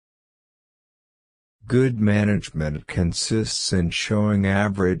Good management consists in showing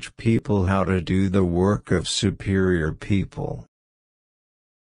average people how to do the work of superior people.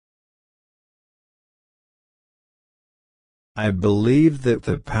 I believe that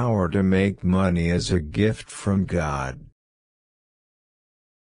the power to make money is a gift from God.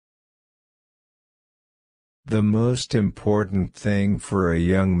 The most important thing for a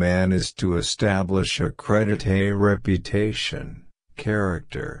young man is to establish a credit, a reputation,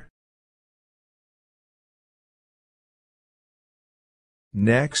 character.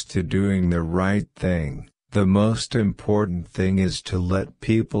 Next to doing the right thing, the most important thing is to let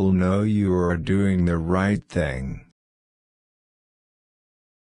people know you are doing the right thing.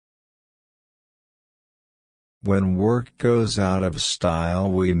 When work goes out of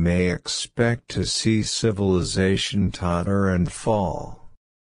style, we may expect to see civilization totter and fall.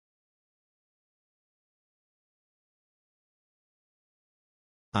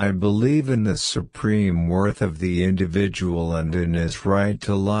 I believe in the supreme worth of the individual and in his right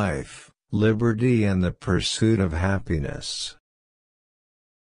to life, liberty and the pursuit of happiness.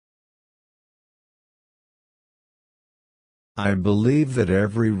 I believe that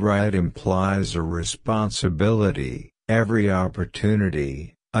every right implies a responsibility, every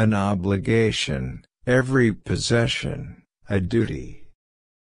opportunity, an obligation, every possession, a duty.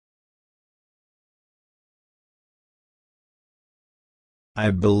 I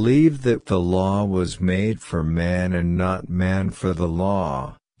believe that the law was made for man and not man for the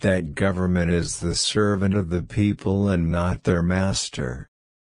law, that government is the servant of the people and not their master.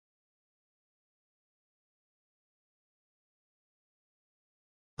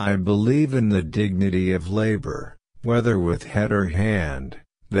 I believe in the dignity of labor, whether with head or hand,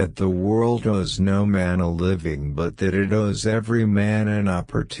 that the world owes no man a living but that it owes every man an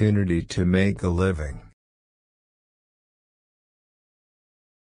opportunity to make a living.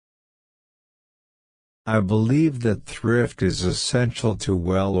 I believe that thrift is essential to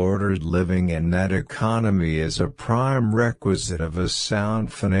well-ordered living and that economy is a prime requisite of a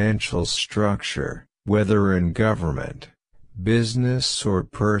sound financial structure, whether in government, business or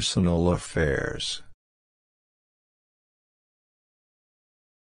personal affairs.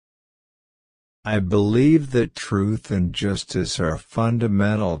 I believe that truth and justice are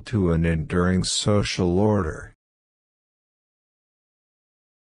fundamental to an enduring social order.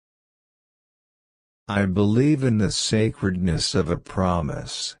 I believe in the sacredness of a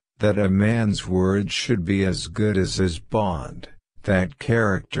promise, that a man's word should be as good as his bond, that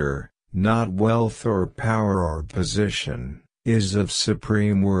character, not wealth or power or position, is of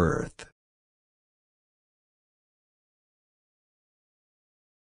supreme worth.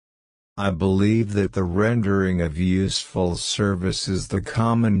 I believe that the rendering of useful service is the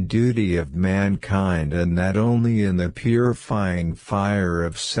common duty of mankind and that only in the purifying fire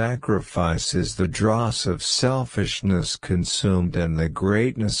of sacrifice is the dross of selfishness consumed and the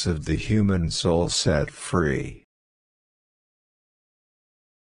greatness of the human soul set free.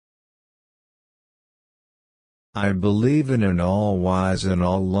 I believe in an all-wise and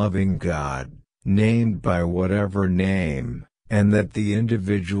all-loving God, named by whatever name, and that the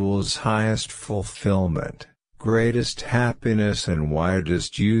individual's highest fulfillment, greatest happiness and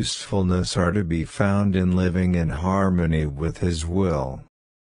widest usefulness are to be found in living in harmony with His will.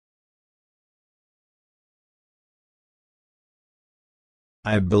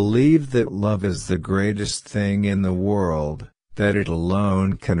 I believe that love is the greatest thing in the world, that it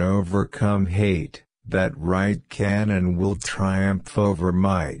alone can overcome hate, that right can and will triumph over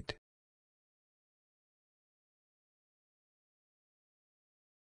might.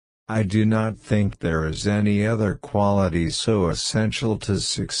 I do not think there is any other quality so essential to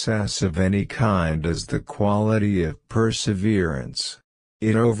success of any kind as the quality of perseverance.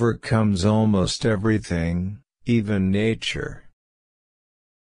 It overcomes almost everything, even nature.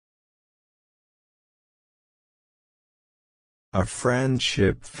 A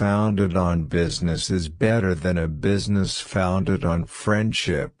friendship founded on business is better than a business founded on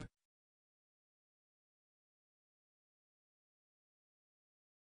friendship.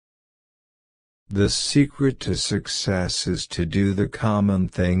 The secret to success is to do the common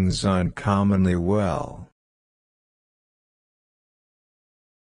things uncommonly well.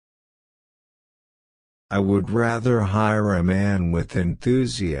 I would rather hire a man with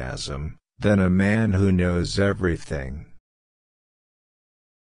enthusiasm, than a man who knows everything.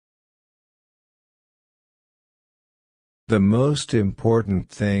 The most important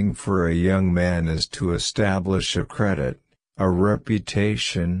thing for a young man is to establish a credit, a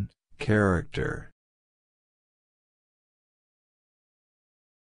reputation, character.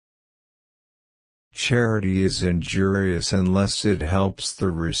 Charity is injurious unless it helps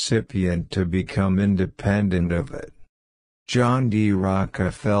the recipient to become independent of it. John D.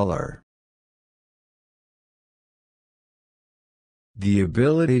 Rockefeller. The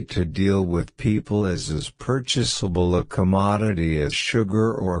ability to deal with people is as purchasable a commodity as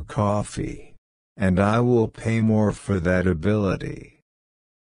sugar or coffee, and I will pay more for that ability.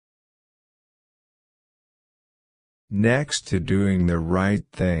 Next to doing the right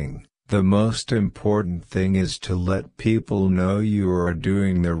thing, the most important thing is to let people know you are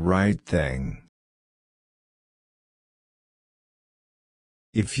doing the right thing.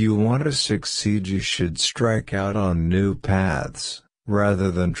 If you want to succeed, you should strike out on new paths, rather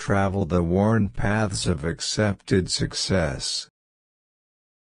than travel the worn paths of accepted success.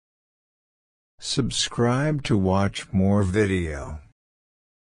 Subscribe to watch more video.